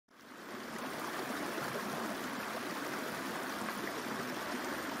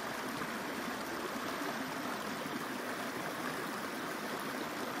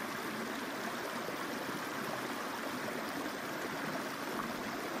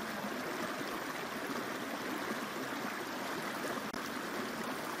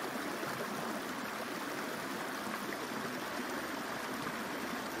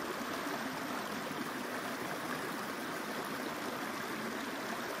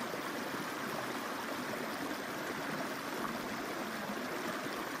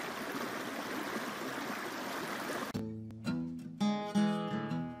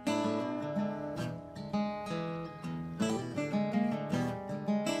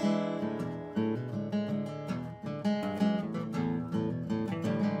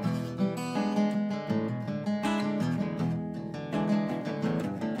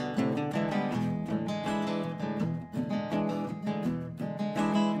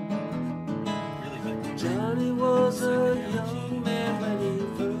Johnny was a young man when he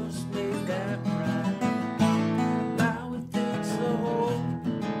first made that ride. Now he thinks the whole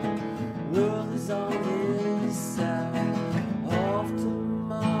world is on his side. Off to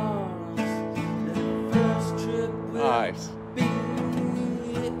Mars, the first trip will Nice. be.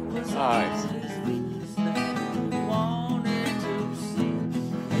 It was Nice. on his knees that he wanted to see.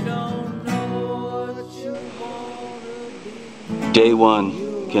 You don't know what you wanna be. Day 1,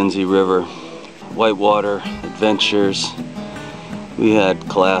 Mackenzie River, whitewater adventures. We had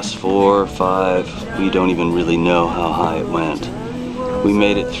class 4, 5. We don't even really know how high it went. We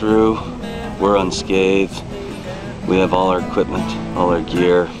made it through. We're unscathed. We have all our equipment, all our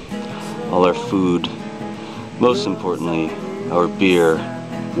gear, all our food. Most importantly, our beer,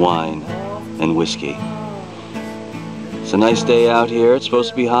 wine, and whiskey. It's a nice day out here. It's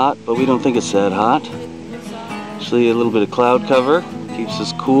supposed to be hot, but we don't think it's that hot. Actually, a little bit of cloud cover keeps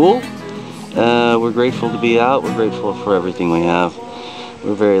us cool. We're grateful to be out. We're grateful for everything we have.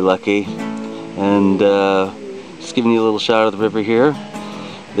 We're very lucky. And just giving you a little shot of the river here.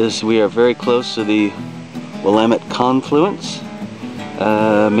 We are very close to the Willamette confluence.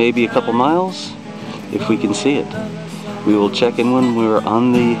 Maybe a couple miles, if we can see it. We will check in when we're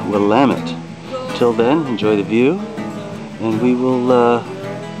on the Willamette. Till then, enjoy the view, and we will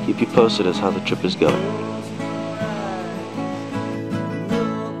keep you posted as how the trip is going.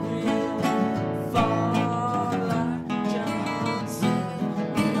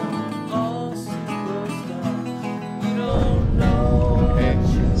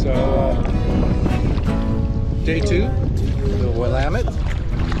 Day 2, the Willamette.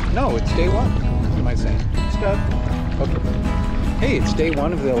 No, it's day 1. What am I saying? Stop. Okay. Hey, it's day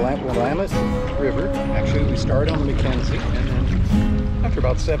 1 of the Willamette River. Actually, we started on the Mackenzie, and then after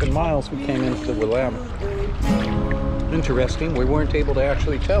about 7 miles, we came into the Willamette. Interesting, we weren't able to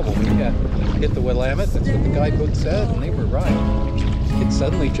actually tell when we hit the Willamette. That's what the guidebook said, and they were right. It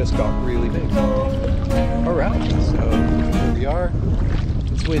suddenly just got really big. All right, so here we are.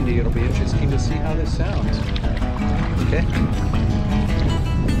 It's windy. It'll be interesting to see how this sounds. Okay.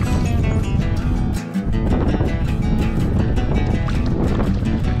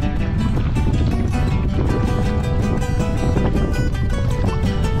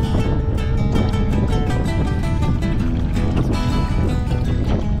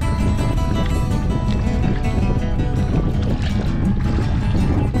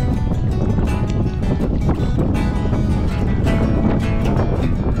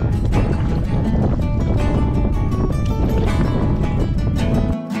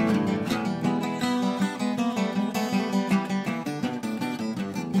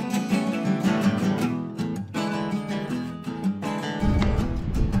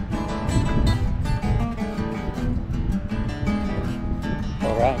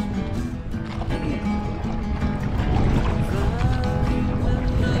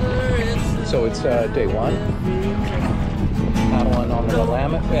 So it's day 1. Paddling on the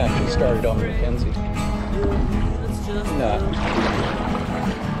Willamette. We actually started on the Mackenzie.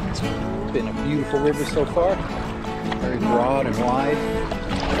 It's been a beautiful river so far. Very broad and wide.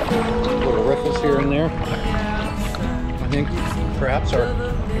 Little riffles here and there. I think perhaps our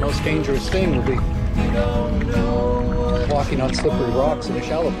most dangerous thing will be walking on slippery rocks in a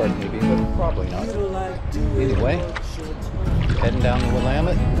shallow part maybe, but probably not. Anyway, heading down the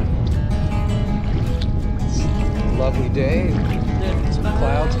Willamette. Lovely day, some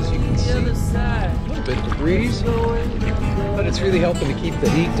clouds as you can see, a little bit of a breeze, but it's really helping to keep the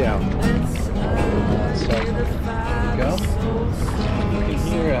heat down. So there we go. You can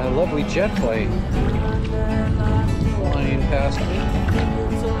hear a lovely jet plane flying past me.